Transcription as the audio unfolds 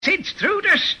It's through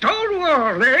the stone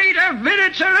wall. There ain't a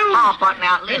minute to lose. Papa,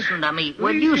 now listen to me.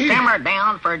 Would you simmer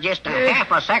down for just a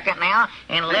half a second now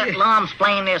and let Lum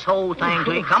explain this whole thing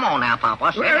to you? Come on now,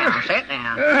 Papa. Sit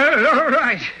down. All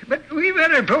right. But we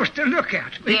better post a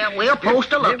lookout. Yeah, we'll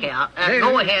post a lookout.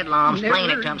 Go ahead, Lum. Explain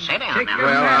it to him. Sit down now.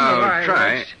 Well, I'll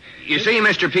try. You see,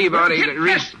 Mr. Peabody... Get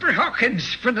Vesper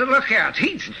Hawkins for the lookout.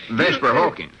 He's... Vesper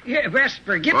Hawkins? Yeah,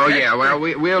 Vesper. Get Oh, Vesper. yeah, well,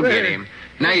 we'll get him.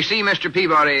 Now, you see, Mr.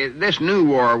 Peabody, this new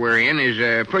war we're in is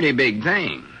a pretty big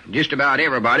thing. Just about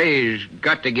everybody's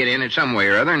got to get in it some way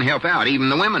or other and help out, even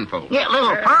the women folks. Yeah,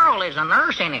 little Pearl is a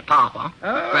nurse in it, Papa.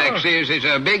 Oh. Fact is, it's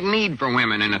a big need for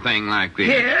women in a thing like this.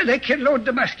 Yeah, they can load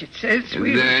the muskets.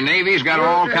 The Navy's got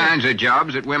all kinds of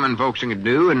jobs that women folks can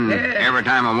do, and every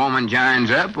time a woman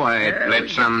joins up, why, it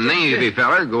lets some Navy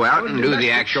feller go out and do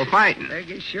the actual fighting.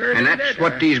 And that's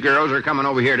what these girls are coming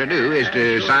over here to do, is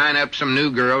to sign up some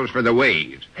new girls for the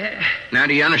waves. Now,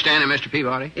 do you understand it, Mr.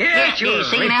 Peabody? Yeah, sure. You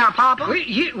see now, Papa?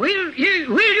 We'll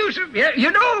use him. You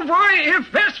know, boy, if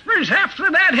Vesper's half the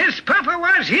man his papa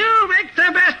was, he'll make the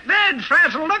best dead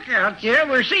frazzle lookout you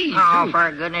ever see. Oh,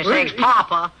 for goodness sakes,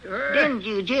 Papa, didn't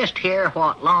you just hear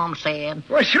what Lum said?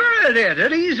 Well, sure I did,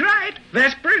 and he's right.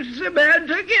 Vesper's the man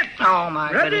to get. Oh,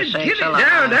 my goodness sakes.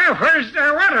 Now, where's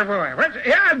the water boy?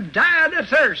 I'm dying of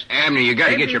thirst. Abner, you got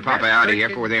to get your papa out of here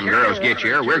before them girls get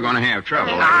here. We're going to have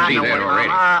trouble. I see know that it, already.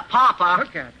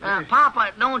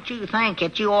 Papa, don't you think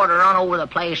that you ought to run over the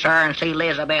place, sir, and see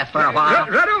Elizabeth for a while?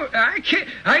 I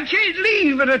can't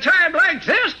leave at a time like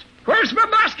this. Where's my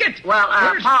musket? Well,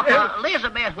 Papa,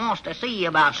 Elizabeth wants to see you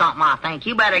about something, I think.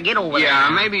 You better get over there. Yeah,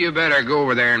 maybe you better go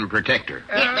over there and protect her.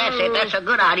 Yeah, that's it. That's a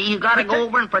good idea. You got to go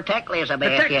over and protect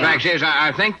Elizabeth. Fact is,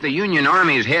 I think the Union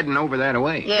Army is heading over that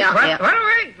way. Yeah. What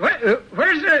away?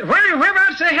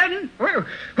 Whereabouts they heading?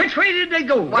 Which way did they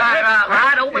go?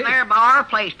 Right over there by our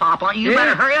place, Papa. You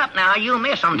better hurry up now. You'll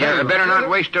miss them, too. Yeah, better not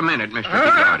waste a minute, Mr.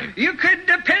 Peabody. You can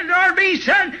depend on me,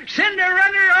 son. Send a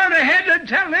runner on ahead and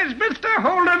tell Elizabeth to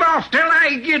hold him off till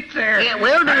I get there. Yeah,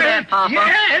 we'll do that, Papa.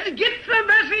 Yeah, and get the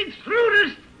message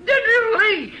through to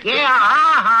Lee.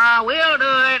 Yeah, we'll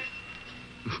do it.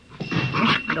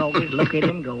 Always look at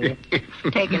him go.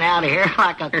 Taken out of here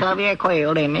like a covey of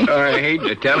quail, didn't he? I hate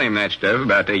to tell him that stuff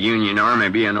about the Union Army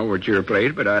being over at your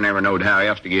place, but I never knowed how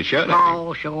else to get shut up.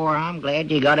 Oh, sure. I'm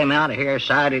glad you got him out of here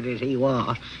excited as he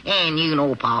was. And you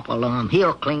know Papa Lum,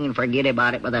 he'll clean forget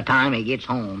about it by the time he gets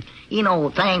home. You know,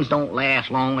 things don't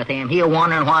last long with him. He'll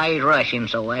wonder why he's rushing,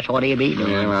 so that's what he'll be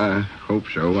doing. Well, I hope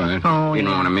so. I didn't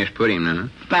want to misput him now.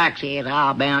 Fact is,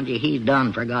 I'll bound you he's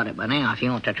done forgot it by now, if you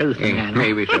want the truth.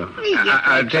 Maybe so.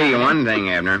 I'll tell you one thing,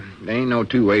 Abner. There ain't no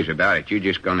two ways about it. You're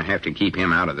just going to have to keep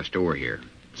him out of the store here.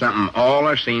 Something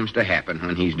always seems to happen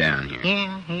when he's down here.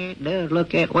 Yeah, it does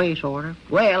look that way, sort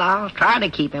of. Well, I'll try to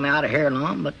keep him out of here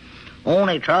long, but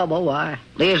only trouble, why,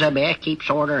 Elizabeth keeps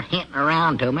sort of hinting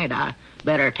around to me that I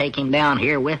better take him down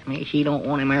here with me. She don't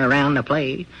want him around the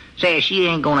place. Says she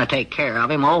ain't going to take care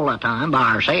of him all the time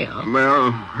by herself.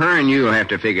 Well, her and you'll have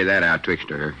to figure that out twixt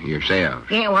her yourselves.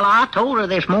 Yeah, well, I told her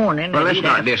this morning. Well, let's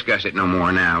not discuss it no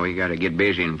more now. We got to get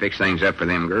busy and fix things up for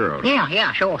them girls.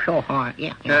 Yeah, sure. All right,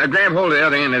 yeah. Grab hold of the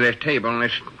other end of this table and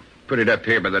let's put it up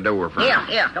here by the door for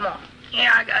Yeah, come on.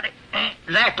 Yeah, I got it.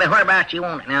 Exactly whereabouts you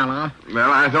want it now, Lum?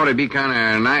 Well, I thought it'd be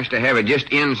kind of nice to have it just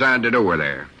inside the door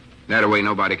there. That way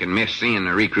nobody can miss seeing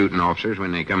the recruiting officers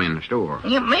when they come in the store.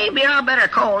 Yeah, maybe I better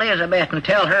call Elizabeth and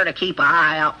tell her to keep an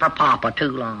eye out for Papa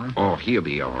too long. Oh, he'll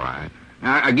be all right.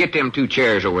 I get them 2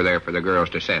 chairs over there for the girls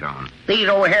to sit on. These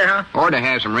over here, huh? Or to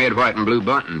have some red, white, and blue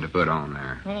bunting to put on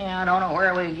there. Yeah, I don't know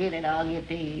where we get it. I'll get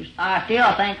these. I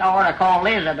still think I ought to call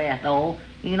Elizabeth, though.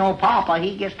 You know, Papa,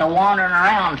 he gets to wandering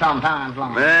around sometimes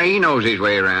long. Well, he knows his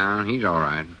way around. He's all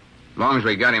right. As long as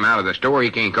we got him out of the store, he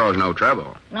can't cause no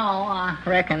trouble. No, I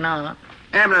reckon not.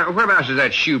 Abner, whereabouts is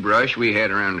that shoe brush we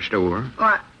had around the store?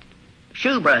 What?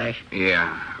 Shoe brush?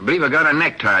 Yeah. I believe I got a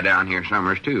necktie down here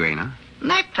somewhere, too, ain't I?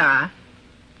 Necktie?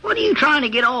 What are you trying to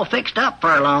get all fixed up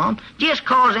for, Lum? Just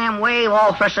 'cause them wave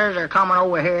officers are coming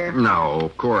over here? No,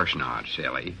 of course not,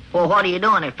 silly. Well, what are you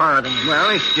doing it for, then?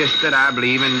 Well, it's just that I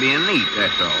believe in being neat,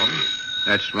 that's all.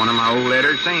 That's one of my old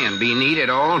letters saying, be neat at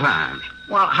all times.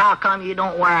 Well, how come you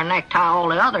don't wear a necktie all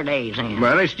the other days, then?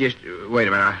 Well, it's just... Wait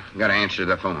a minute, I got to answer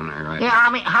the phone there, right? Yeah,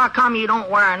 I mean, how come you don't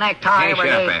wear a necktie every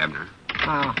day? Hush up, Abner.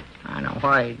 Oh, I know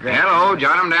why. Hello,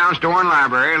 jot 'em down, store and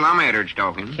library. Lum Eddard's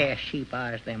talking. Cast sheep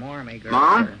eyes, them Army girls.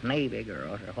 Mom? Or Navy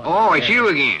girls, or what. Oh, it's you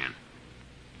again.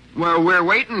 Well, we're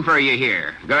waiting for you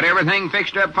here. Got everything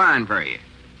fixed up fine for you.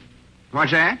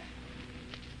 What's that?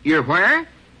 You're where?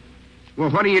 Well,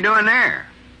 what are you doing there?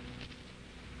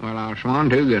 Well, I'll swan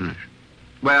to goodness.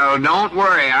 Well, don't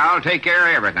worry. I'll take care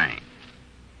of everything.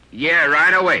 Yeah,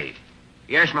 right away.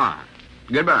 Yes, Mom.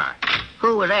 Goodbye.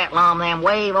 Who was that, Lum? Them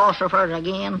wave officers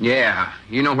again? Yeah.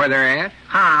 You know where they're at?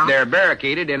 Huh? They're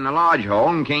barricaded in the lodge hall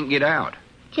and can't get out.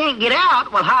 Can't get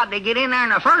out? Well, how'd they get in there in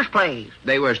the first place?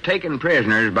 They was taken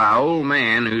prisoners by an old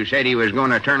man who said he was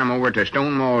going to turn them over to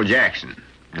Stonewall Jackson.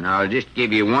 And I'll just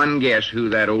give you one guess who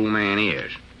that old man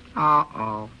is.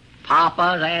 Uh-oh.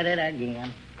 Papa's at it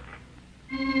again.